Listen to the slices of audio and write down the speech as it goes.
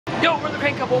Yo, we're the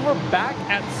Crank Couple. We're back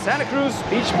at Santa Cruz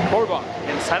Beach Boardwalk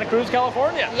in Santa Cruz,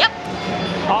 California. Yep.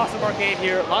 Awesome arcade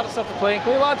here. A lot of stuff to play,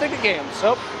 including a lot of ticket games.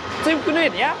 So, let's see what we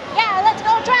can do, yeah? Yeah, let's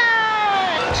go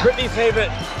try. Brittany's favorite,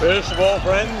 Fishbowl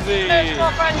Frenzy. Fishbowl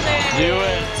Frenzy. Do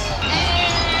it.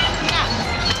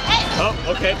 Hey. Oh,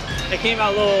 okay. It came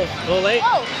out a little late.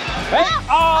 Whoa. Hey.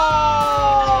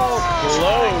 Oh,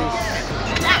 close.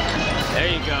 Ah. There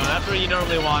you go. That's where you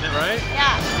normally want it, right?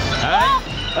 Yeah. All right.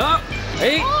 Oh,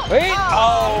 wait, wait.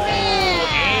 Oh,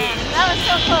 man. That was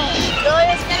so close.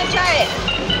 Julia's gonna try it.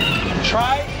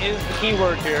 Try is the key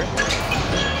word here.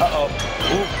 Uh-oh.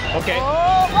 Ooh, okay.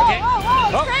 Whoa, whoa, Okay. whoa, whoa,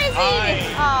 it's Oh,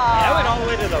 crazy. that went all the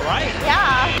way to the right.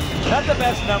 Yeah. Not the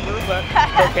best number, but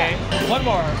okay. One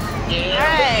more. All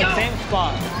right. Same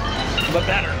spot, but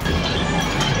better.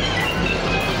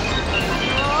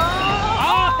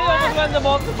 Oh, he almost went the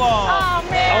multiple. Oh,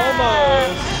 man.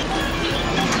 Almost.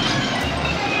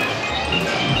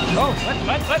 Oh, wait.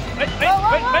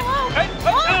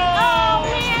 Oh,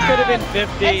 man. Could have been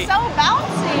 50. It's so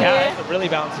bouncy. Yeah, it's a really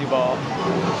bouncy ball.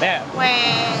 Man,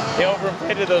 Wait. they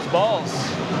overinflated those balls.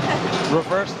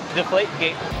 Reverse deflate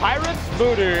gate. Pirate's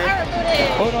booty. Pirate booty.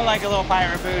 Who don't like a little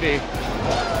pirate booty?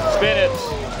 Spin it.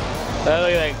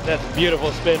 Look at that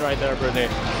beautiful spin right there, Brittany.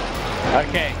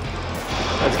 Okay,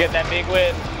 let's get that big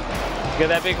win. Let's get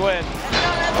that big win.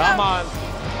 Come on.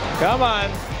 Come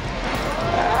on.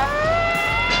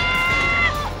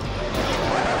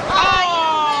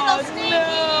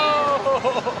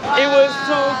 It was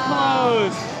so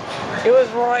close. It was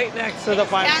right next to the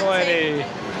 520.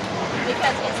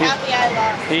 Because he's happy I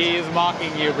lost. He's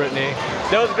mocking you, Brittany.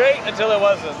 That was great until it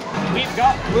wasn't. We've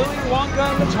got Willy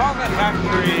Wonka and the Chocolate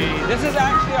Factory. This is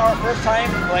actually our first time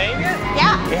playing it.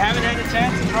 Yeah. We haven't had a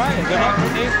chance to try it. Good luck,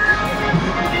 Brittany.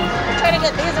 I'm trying to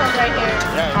get these ones right here.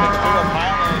 Yeah, there's a little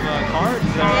pile of cards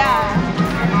there. Yeah.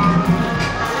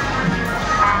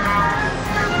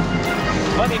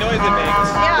 Funny noise it makes.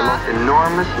 Yeah. The most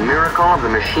enormous miracle of the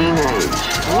machine age.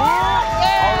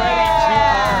 Yeah. Already 2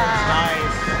 cards. Nice.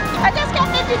 I just got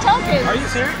 50 tokens. Are you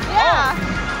serious? Yeah.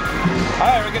 Oh. All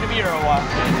right, we're going to be here a while.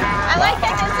 I like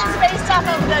that this is based off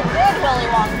of the good Willy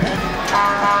Wonka.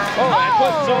 Oh, I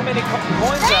put so many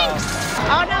coins out. Thanks.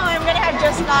 Oh no, I'm going to have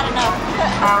just not enough.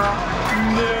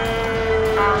 No.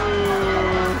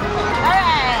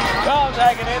 Alright. Well, I'm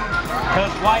tagging in.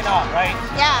 Because why not, right?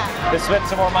 Yeah. Let's spend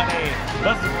some more money.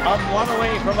 I'm 1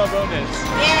 away from a bonus.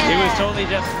 Yeah. It was totally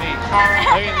just me.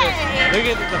 Look at this. Look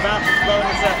at this, the fastest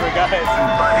bonus ever, guys. We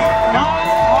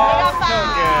got 5.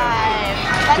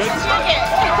 That's Good what stuff. you get.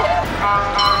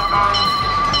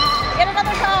 Get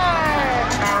another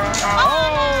card.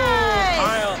 Oh, nice.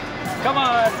 Kyle, come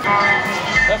on.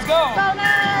 Let's go.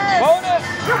 Bonus. Bonus.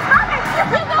 You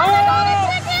got the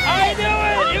bonus ticket. I knew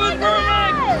it. It was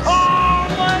perfect. gosh. Oh,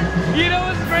 man. You know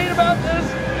what's great about this?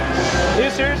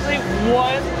 It's seriously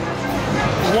one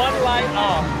light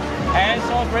off. And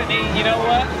so, Brittany, you know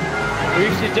what?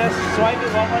 We should just swipe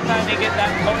it one more time to get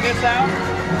that bonus out.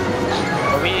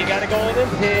 But we got a golden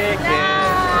ticket.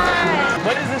 Nice.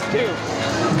 What does this do?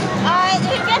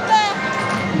 You get the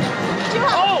 2,000.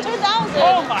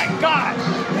 Oh my gosh!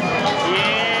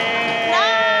 Yeah!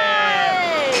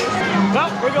 Nice. Well,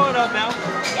 we're going up now.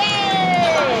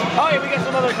 Yay. Oh yeah, we got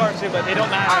some other cards too, but they don't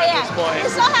matter Oh at yeah. this point. You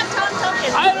still have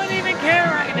tokens. I don't even care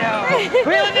right now. Look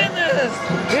at this.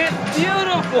 It's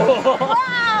beautiful.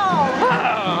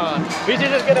 Wow. We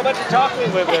should just get a bunch of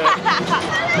chocolate with it.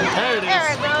 There it is.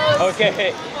 There it goes.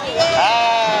 Okay. Yeah.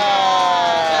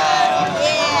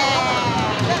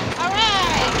 Yeah. All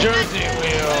right. Jersey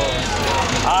wheels.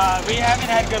 We haven't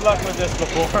had good luck with this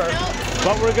before,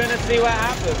 but we're gonna see what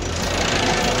happens.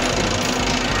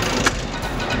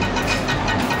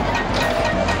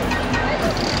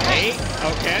 Eight.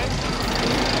 Okay.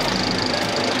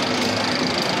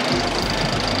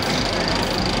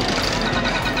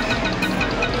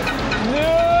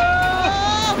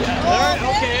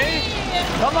 Okay.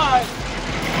 Come on.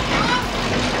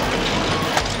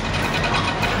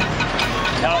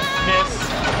 No, miss.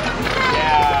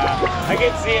 Yeah. I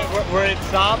can see it where it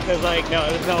stopped. It's like, no,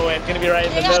 there's no way. It's going to be right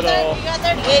in the middle. You got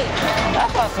 38.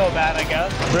 That's not so bad, I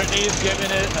guess. Brittany's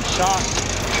giving it a shot.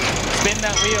 Spin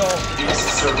that wheel. Guest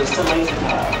service to laser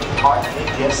tag.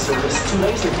 Arcade guest service to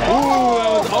laser tag. Ooh, that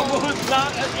was almost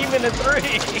not even a 3.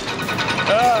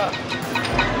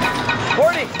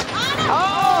 40.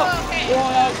 Oh! Okay. Oh,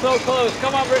 that was so close.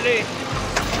 Come on, Brittany.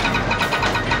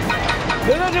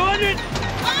 There's a 200.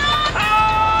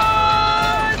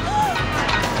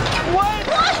 What?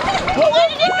 Why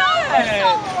did it go for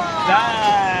so long?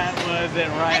 That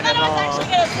wasn't right I thought at it was all. actually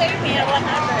going to save me at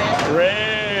 100.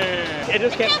 Great. it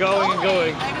just kept going and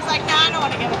going. I was like, no, I don't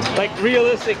want to give it to you. Like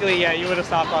realistically, yeah, you would have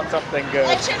stopped on something good.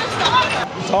 I should have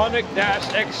stopped. Sonic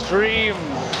Dash Extreme.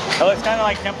 Oh, it's kind of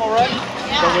like Temple Run,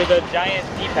 but with a giant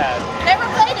D-pad. Never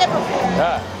played it before.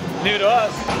 Yeah, new to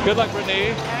us. Good luck,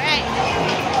 Brittany. Alright.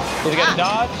 She's gonna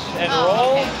dodge and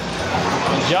roll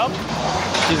and jump.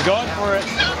 She's going for it.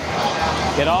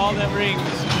 Get all them rings.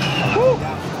 Woo!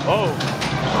 Oh,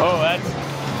 oh,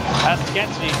 that's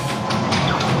sketchy.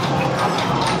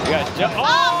 You gotta jump.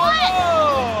 Oh,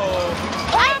 no!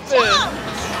 What happened?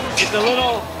 It's a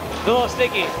little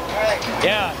sticky.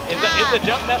 Yeah, is the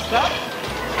jump messed up?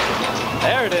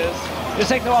 There it is. Just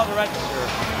take a while to register.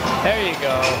 There you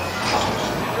go.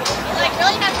 You like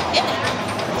really have to hit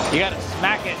it. You gotta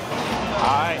smack it.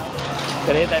 All right.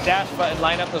 Gotta hit that dash button,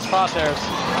 line up those crosshairs.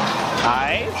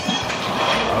 Nice.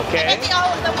 Okay. I think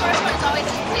the first one is always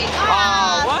easy.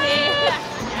 Oh, what?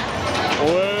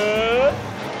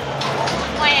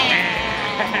 What?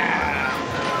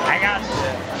 I got you.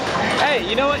 Hey,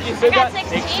 you know what? You still got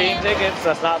 16 tickets.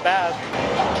 That's not bad.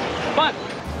 But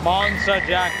Monster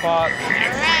Jackpot.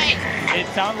 Alright. It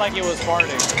sounded like it was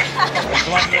farting. Just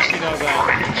wanted to let you know that.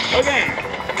 Okay.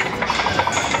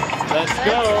 Let's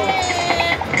go.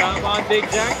 Come on, big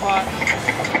jackpot.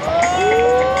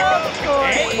 Ooh,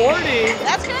 840.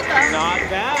 That's good though. Not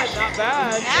bad, not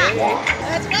bad. Yeah. Hey.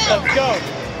 Let's go. Let's go.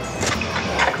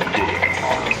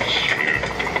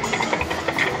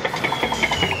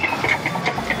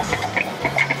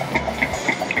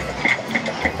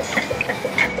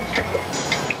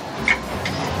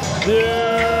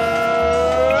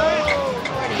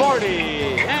 Yeah. 40.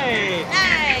 Hey.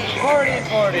 Nice.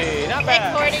 40. Not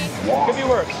bad. 40. Could be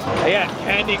worse. Yeah,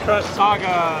 Candy Crush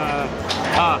Saga.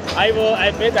 I will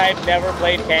admit I've never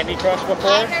played Candy Crush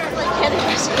before. I've never played Candy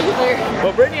Crush either.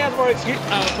 Well, Brittany has more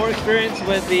experience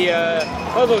with the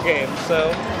puzzle games, so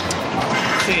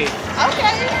let's see.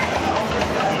 Okay.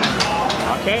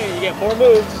 Okay, you get 4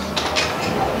 moves.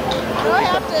 Do I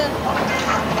have to?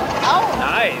 Oh.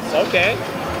 Nice. Okay.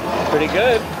 Pretty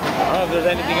good. I don't know if there's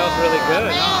anything else really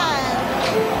good.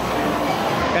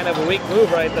 Kind of a weak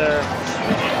move right there.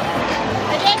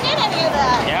 I didn't get any of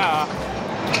that. Yeah.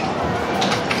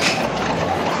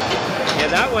 Yeah,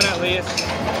 that one at least.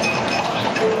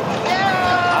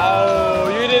 Yeah. Oh,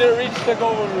 you didn't reach the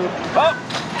goal. Oh,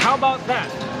 how about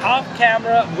that? Off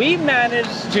camera, we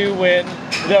managed to win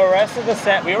the rest of the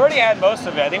set. We already had most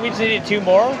of it. I think we just needed 2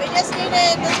 more. We just needed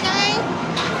this guy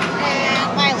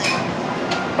and Violet.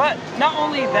 But not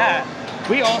only that,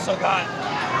 we also got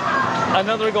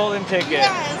another golden ticket.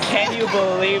 Yes. Can you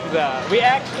believe that? We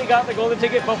actually got the golden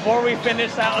ticket before we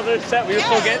finished that other set. We were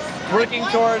still working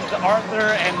towards the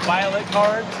Arthur and Violet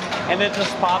cards, and it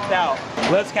just popped out.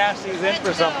 Let's cash these in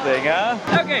for something, huh?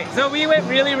 Okay, so we went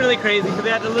really, really crazy because we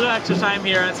had a little extra time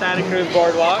here at Santa Cruz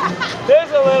Boardwalk.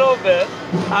 There's a little bit.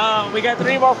 We got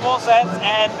 3 more full sets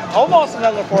and almost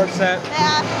another 4th set.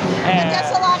 Yeah. And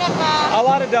that's a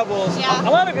lot of doubles. Yeah. A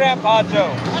lot of Grandpa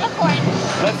Joe. And a coin.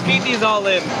 Let's feed these all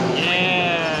in.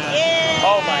 Yeah.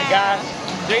 Oh my gosh.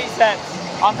 3 sets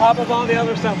on top of all the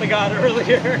other stuff we got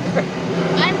earlier.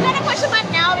 I'm gonna push them up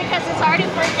now because it's already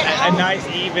freaking out. A nice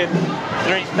even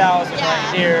 3,000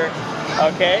 right here.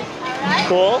 Okay. Alright.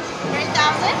 Cool.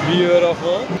 3,000.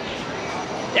 Beautiful.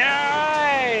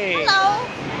 Yay! Hello.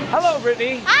 Hello,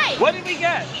 Brittany. Hi. What did we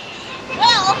get?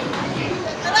 Well,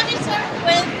 let me start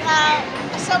with,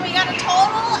 so we got a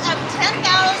total of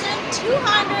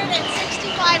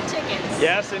 10,265 tickets.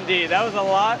 Yes, indeed. That was a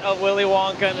lot of Willy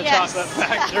Wonka and the Chocolate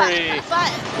Factory. But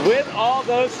with all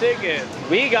those tickets,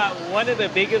 we got one of the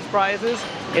biggest prizes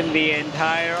in the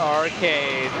entire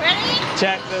arcade. Ready?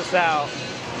 Check this out.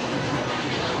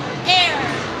 Air.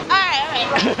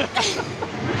 Alright.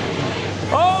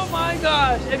 Oh my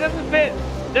gosh, it doesn't fit.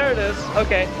 There it is.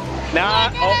 Okay.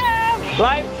 Now,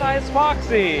 life-size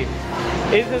Foxy.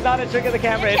 It is not a trick of the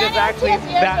camera. It is actually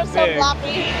that big.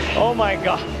 Oh my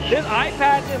god. This eye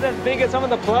patch is as big as some of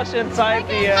the plush inside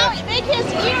the. How big his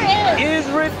ear is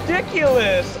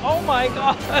ridiculous. Oh my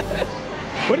god.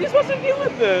 What are you supposed to do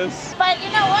with this? But you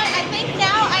know what? I think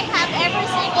now I have every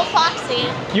single Foxy.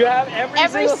 You have every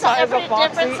single size of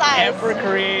Foxy ever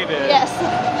created. Yes.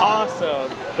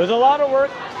 Awesome. It was a lot of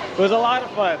work. It was a lot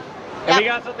of fun. And we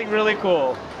got something really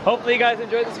cool. Hopefully you guys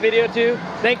enjoyed this video too.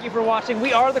 Thank you for watching.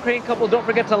 We are the Crane Couple. Don't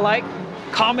forget to like,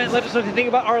 comment, let us know what you think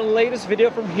about our latest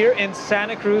video from here in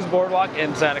Santa Cruz Boardwalk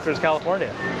in Santa Cruz,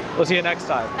 California. We'll see you next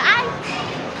time. Bye.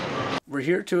 We're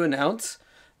here to announce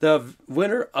the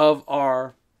winner of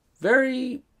our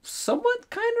very somewhat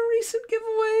kind of recent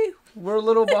giveaway. We're a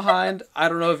little behind. I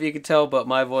don't know if you can tell, but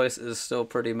my voice is still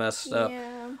pretty messed up.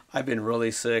 Yeah. I've been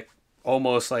really sick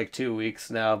almost like 2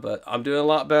 weeks now, but I'm doing a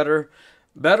lot better.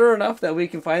 Better enough that we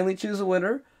can finally choose a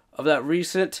winner of that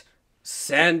recent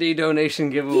Sandy donation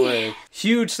giveaway. Yeah.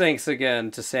 Huge thanks again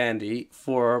to Sandy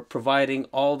for providing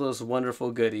all those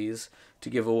wonderful goodies to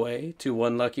give away to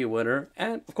one lucky winner.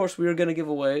 And of course, we are going to give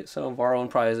away some of our own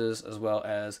prizes, as well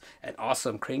as an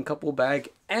awesome Crane Couple bag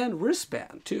and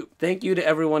wristband too. Thank you to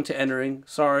everyone to entering.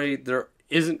 Sorry, there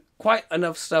isn't quite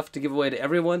enough stuff to give away to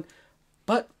everyone,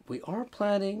 but we are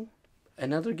planning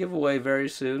another giveaway very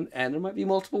soon, and there might be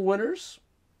multiple winners.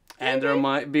 And there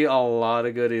might be a lot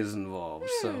of goodies involved.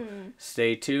 So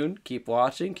stay tuned, keep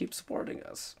watching, keep supporting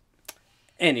us.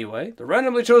 Anyway, the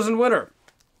randomly chosen winner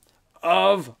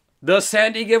of the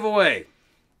Sandy giveaway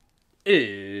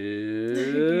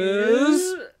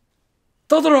is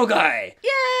Totoro Guy. Yay!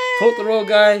 Totoro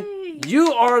Guy,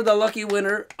 you are the lucky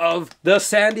winner of the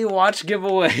Sandy watch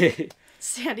giveaway.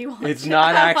 Sandy watch. It's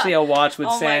not actually a watch with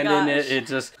Oh sand my in it. gosh.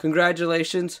 It's just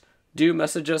congratulations. Do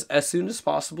message us as soon as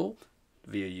possible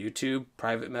via YouTube,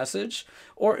 private message,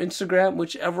 or Instagram,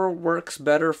 whichever works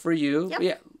better for you. Yep. But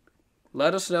yeah,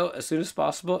 let us know as soon as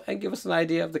possible and give us an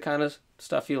idea of the kind of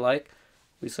stuff you like.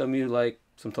 Some of you like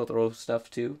some Totoro stuff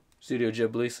too, Studio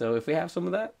Ghibli, so if we have some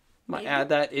of that, might add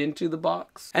that into the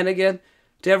box. And again,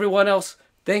 to everyone else,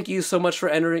 thank you so much for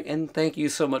entering, and thank you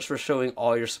so much for showing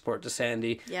all your support to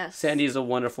Sandy. Yes. Sandy is a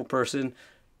wonderful person.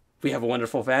 We have a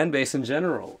wonderful fan base in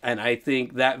general, and I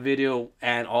think that video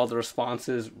and all the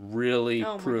responses really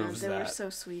proves they that. were so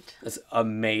sweet. It's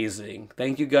amazing.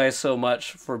 Thank you guys so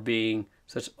much for being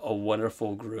such a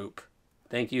wonderful group.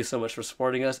 Thank you so much for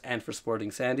supporting us and for supporting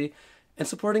Sandy and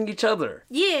supporting each other.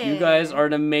 Yeah. You guys are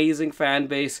an amazing fan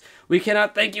base. We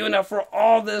cannot thank you enough for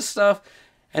all this stuff.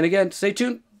 And again, stay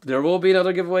tuned. There will be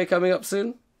another giveaway coming up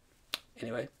soon.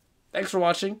 Anyway, thanks for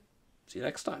watching. See you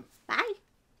next time. Bye.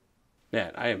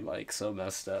 Man, I am like so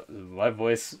messed up. My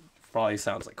voice probably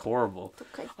sounds like horrible.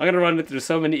 Okay. I'm going to run it through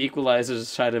so many equalizers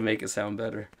to try to make it sound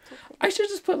better. Okay. I should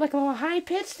just put like a little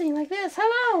high-pitched thing like this.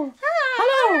 Hello.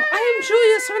 Hello. I am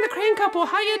Julius from the Crane Couple.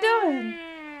 How you doing?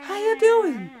 How you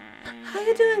doing? How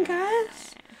you doing,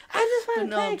 guys? I just want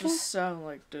to No, just sound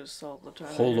like this all the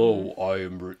time. Hello, I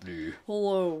am Brittany.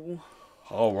 Hello.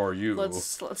 How are you?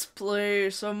 Let's play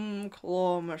some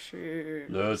claw machine.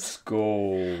 Let's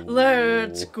go.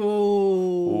 Let's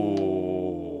go.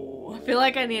 Oh. I feel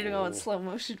like I need to go in slow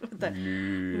motion with that.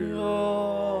 Yeah.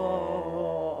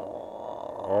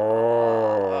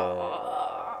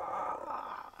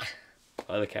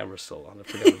 Oh, the camera's still on. I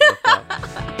forgot about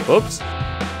that. Oops.